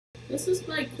This is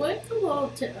my quick hello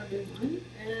to everyone,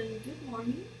 and good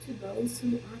morning to those who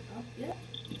aren't up yet.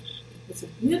 It's a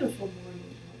beautiful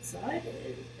morning outside.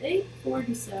 It is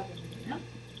 8:47 a.m.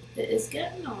 It is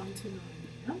getting on to 9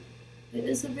 a.m. It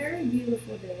is a very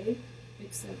beautiful day,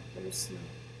 except there's snow.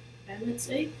 And it's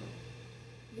April.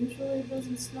 Usually it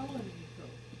doesn't snow in April.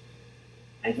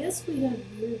 I guess we have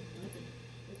weird weather.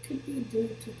 It could be due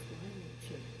to climate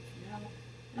change. Now,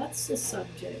 that's the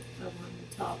subject I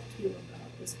want to talk to you about,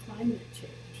 is climate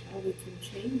change, how we can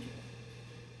change it.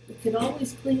 We could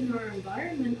always clean our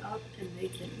environment up and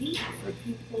make it neat for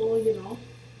people,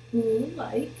 who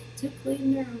like to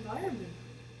clean their environment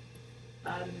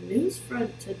up. On the news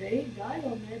front today,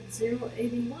 Diomed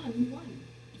 081 won.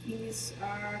 He's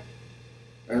our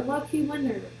lucky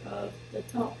winner of the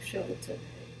talk show today.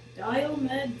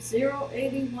 Diomed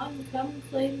 081, come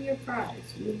claim your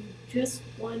prize. You just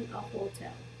won a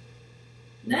hotel.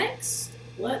 Next,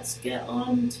 let's get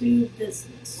on to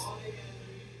business.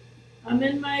 I'm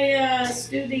in my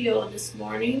studio this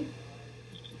morning.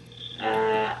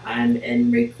 I'm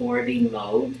in recording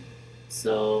mode,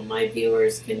 so my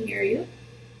viewers can hear you.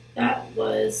 That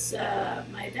was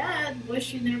my dad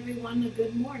wishing everyone a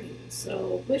good morning.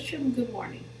 So wish him good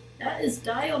morning. That is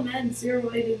Diomed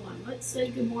 081. Let's say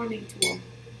good morning to him.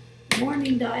 Good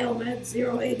morning, Diomed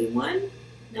 081.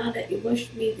 Now that you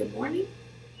wished me good morning.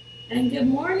 And good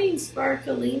morning,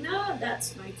 Sparkalina.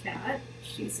 That's my cat.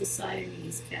 She's a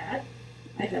Siamese cat.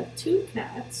 I have 2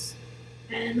 cats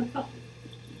and a puppy.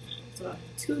 So I have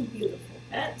 2 beautiful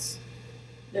pets.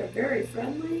 They're very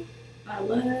friendly. I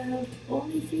love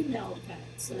only female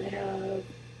pets. I have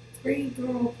 3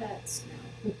 girl pets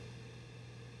now.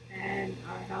 And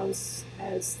our house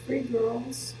has 3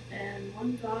 girls and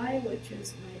 1 guy, which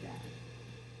is my dad.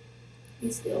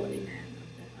 He's the only man of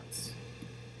the house.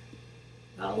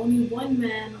 Only 1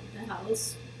 man of the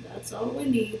house, that's all we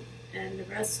need, and the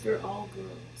rest are all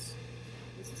girls.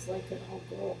 This is like an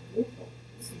all-girl group.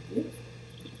 This is beautiful.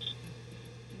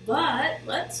 But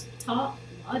let's talk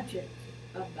logic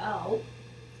about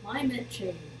climate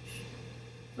change.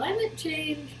 Climate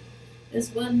change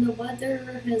is when the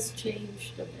weather has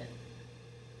changed a bit.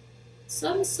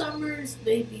 Some summers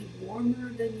may be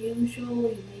warmer than usual.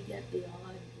 You may get the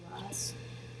odd blast.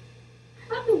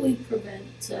 How do we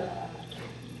prevent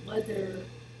weather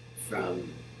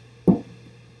from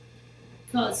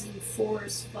causing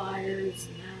forest fires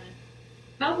and that?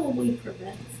 How will we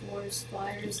prevent forest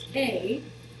fires?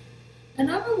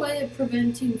 Another way of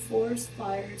preventing forest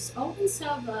fires, always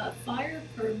have a fire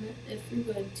permit if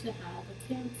you're going to have a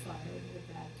campfire in your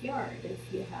backyard, if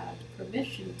you have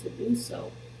permission to do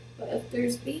so. But if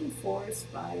there's been forest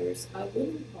fires, I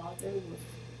wouldn't bother with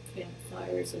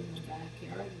campfires in the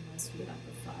backyard unless you have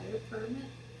a fire permit.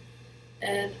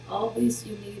 And always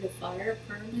you need a fire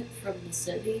permit from the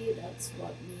city. That's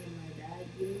what me and my dad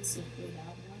use if we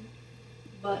have one.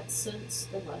 But since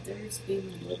the weather's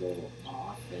been a little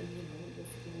off and,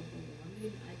 with global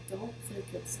warming, I don't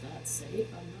think it's that safe.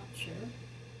 I'm not sure.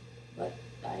 But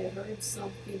I heard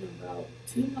something about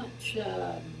too much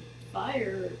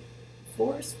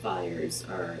forest fires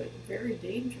are very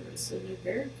dangerous and they're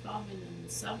very common in the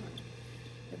summer.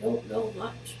 I don't know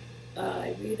much.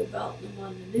 I read about them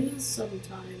on the news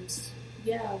sometimes.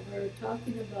 Yeah, we're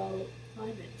talking about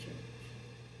climate change.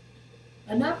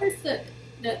 Another thing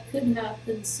that could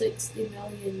happen 60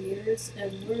 million years,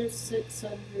 and we're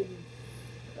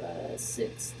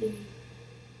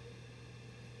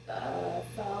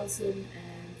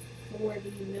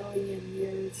 660,040 million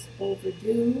years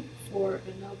overdue for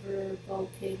another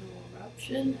volcano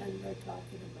eruption, and we're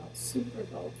talking about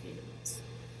supervolcanoes.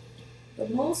 The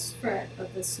most threat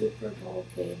of a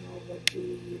supervolcano would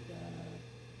be the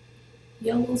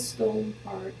Yellowstone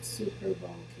Park Super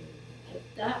Volcano. If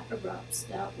that erupts,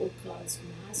 that will cause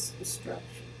mass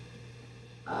destruction.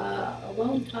 A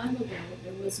long time ago,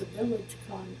 there was a village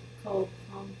called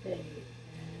Pompeii,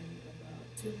 and about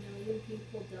 2 million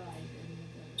people died in the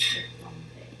village of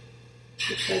Pompeii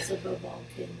because of a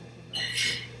volcano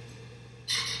eruption.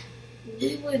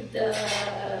 We would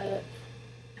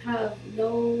have no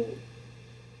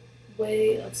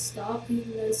way of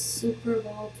stopping this super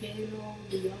volcano,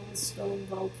 the Yellowstone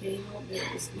volcano.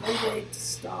 There is no way to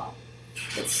stop.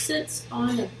 It sits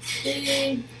on a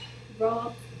big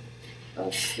rock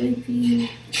of sleeping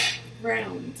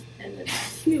ground, and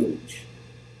it's huge.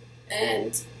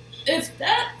 And if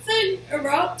that thing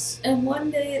erupts, and one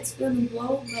day it's going to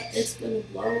blow,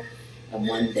 and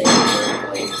one day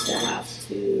we're going to have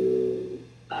to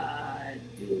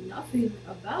do nothing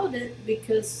about it,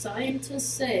 because scientists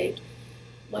say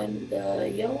when the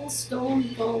Yellowstone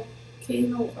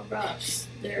volcano erupts,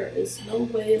 there is no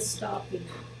way of stopping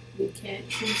it. We can't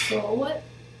control it.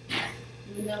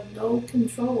 We have no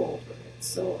control over it,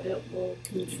 so it will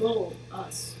control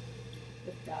us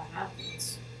if that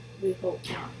happens. We hope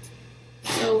not.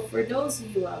 So for those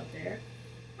of you out there,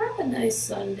 have a nice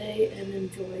Sunday and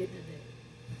enjoy the day.